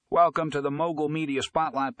Welcome to the Mogul Media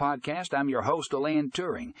Spotlight Podcast. I'm your host, Elaine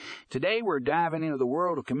Turing. Today we're diving into the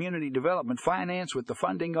world of community development finance with the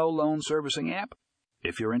Fundingo loan servicing app.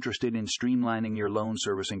 If you're interested in streamlining your loan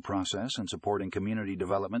servicing process and supporting community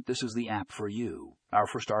development, this is the app for you. Our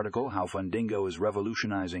first article, How Fundingo is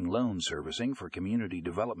Revolutionizing Loan Servicing for Community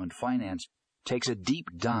Development Finance, takes a deep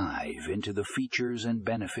dive into the features and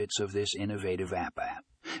benefits of this innovative app.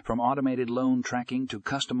 From automated loan tracking to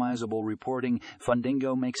customizable reporting,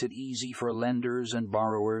 Fundingo makes it easy for lenders and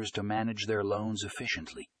borrowers to manage their loans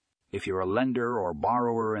efficiently. If you're a lender or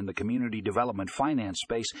borrower in the community development finance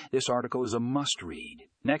space, this article is a must-read.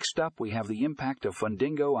 Next up, we have the impact of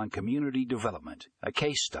Fundingo on community development, a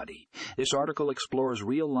case study. This article explores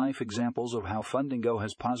real-life examples of how Fundingo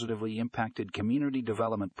has positively impacted community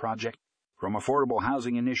development projects. From affordable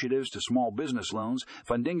housing initiatives to small business loans,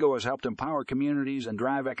 Fundingo has helped empower communities and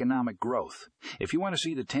drive economic growth. If you want to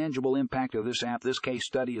see the tangible impact of this app, this case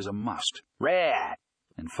study is a must. Read!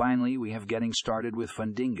 And finally, we have Getting Started with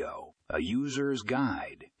Fundingo, a user's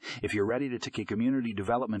guide. If you're ready to take your community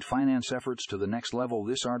development finance efforts to the next level,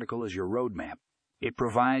 this article is your roadmap. It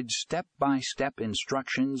provides step-by-step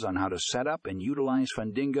instructions on how to set up and utilize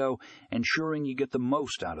Fundingo, ensuring you get the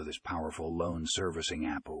most out of this powerful loan servicing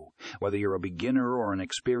app. Whether you're a beginner or an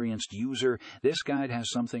experienced user, this guide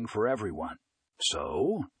has something for everyone.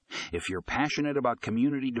 So, if you're passionate about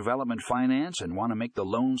community development finance and want to make the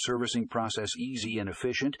loan servicing process easy and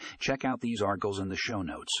efficient, check out these articles in the show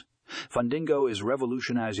notes. Fundingo is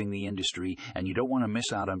revolutionizing the industry, and you don't want to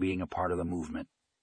miss out on being a part of the movement.